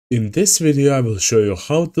In this video I will show you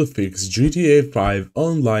how to fix GTA 5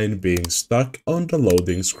 Online being stuck on the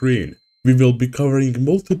loading screen. We will be covering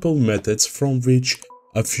multiple methods from which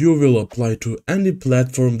a few will apply to any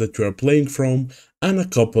platform that you are playing from and a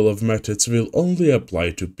couple of methods will only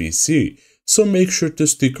apply to PC. So make sure to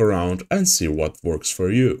stick around and see what works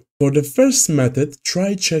for you. For the first method,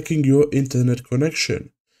 try checking your internet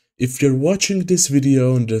connection. If you're watching this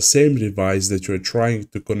video on the same device that you're trying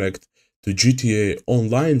to connect to GTA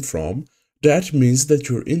Online from, that means that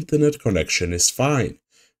your internet connection is fine.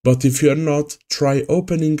 But if you're not, try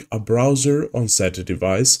opening a browser on said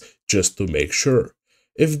device just to make sure.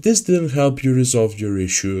 If this didn't help you resolve your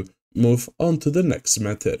issue, move on to the next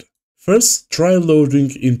method. First, try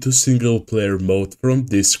loading into single player mode from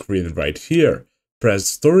this screen right here. Press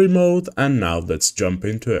story mode and now let's jump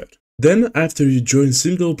into it. Then after you join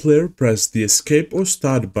single player, press the escape or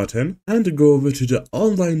start button and go over to the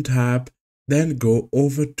online tab, then go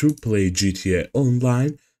over to play GTA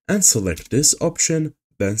Online and select this option,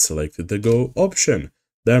 then select the go option,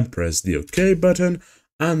 then press the OK button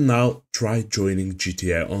and now try joining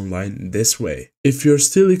GTA Online this way. If you're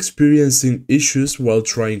still experiencing issues while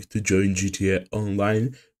trying to join GTA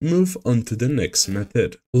Online, move on to the next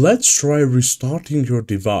method. Let's try restarting your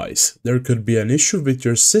device. There could be an issue with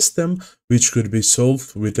your system which could be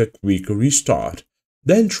solved with a quick restart.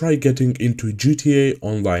 Then try getting into GTA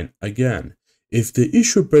Online again. If the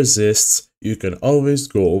issue persists, you can always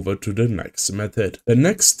go over to the next method. The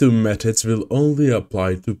next two methods will only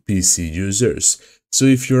apply to PC users. So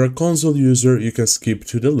if you're a console user, you can skip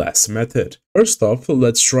to the last method. First off,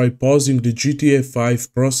 let's try pausing the GTA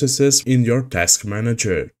 5 processes in your task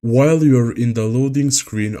manager while you're in the loading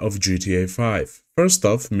screen of GTA 5. First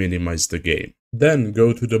off, minimize the game. Then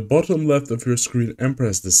go to the bottom left of your screen and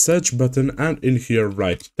press the search button and in here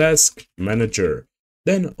write task manager.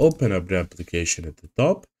 Then open up the application at the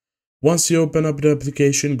top. Once you open up the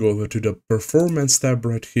application, go over to the performance tab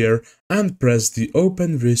right here and press the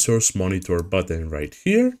open resource monitor button right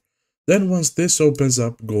here. Then once this opens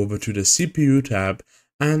up, go over to the CPU tab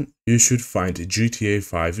and you should find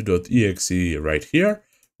GTA5.exe right here.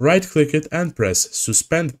 Right click it and press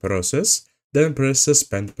suspend process, then press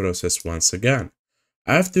suspend process once again.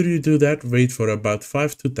 After you do that, wait for about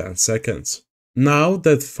 5 to 10 seconds. Now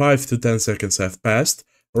that 5 to 10 seconds have passed,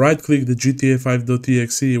 right-click the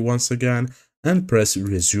GTA5.exe once again and press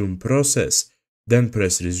resume process. Then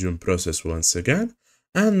press resume process once again.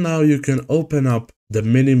 And now you can open up the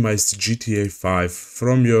minimized GTA 5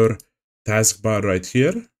 from your taskbar right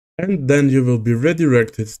here. And then you will be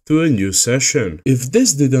redirected to a new session. If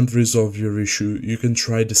this didn't resolve your issue, you can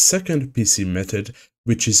try the second PC method,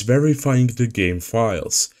 which is verifying the game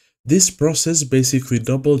files. This process basically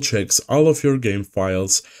double checks all of your game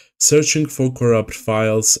files, searching for corrupt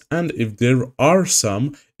files, and if there are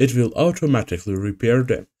some, it will automatically repair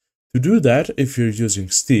them. To do that, if you're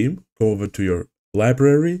using Steam, go over to your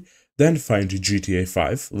library, then find GTA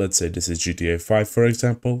 5. Let's say this is GTA 5 for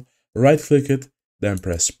example. Right click it, then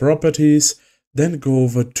press properties, then go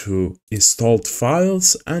over to installed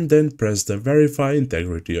files and then press the verify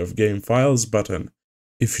integrity of game files button.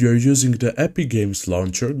 If you're using the Epic Games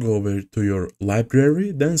launcher, go over to your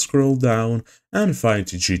library, then scroll down and find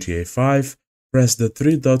GTA 5, press the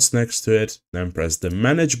 3 dots next to it, then press the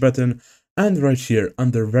manage button, and right here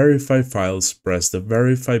under verify files, press the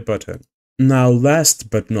verify button. Now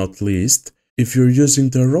last but not least, if you're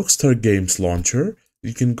using the Rockstar Games launcher,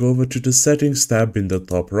 you can go over to the settings tab in the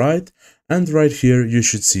top right, and right here you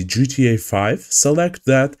should see GTA 5, select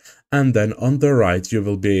that, and then on the right you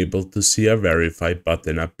will be able to see a verify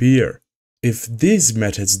button appear. If these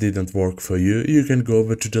methods didn't work for you, you can go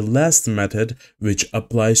over to the last method, which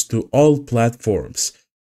applies to all platforms.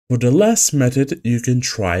 For the last method, you can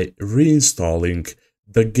try reinstalling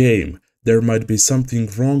the game. There might be something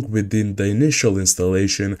wrong within the initial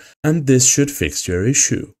installation and this should fix your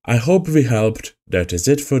issue. I hope we helped. That is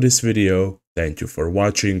it for this video. Thank you for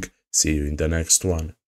watching. See you in the next one.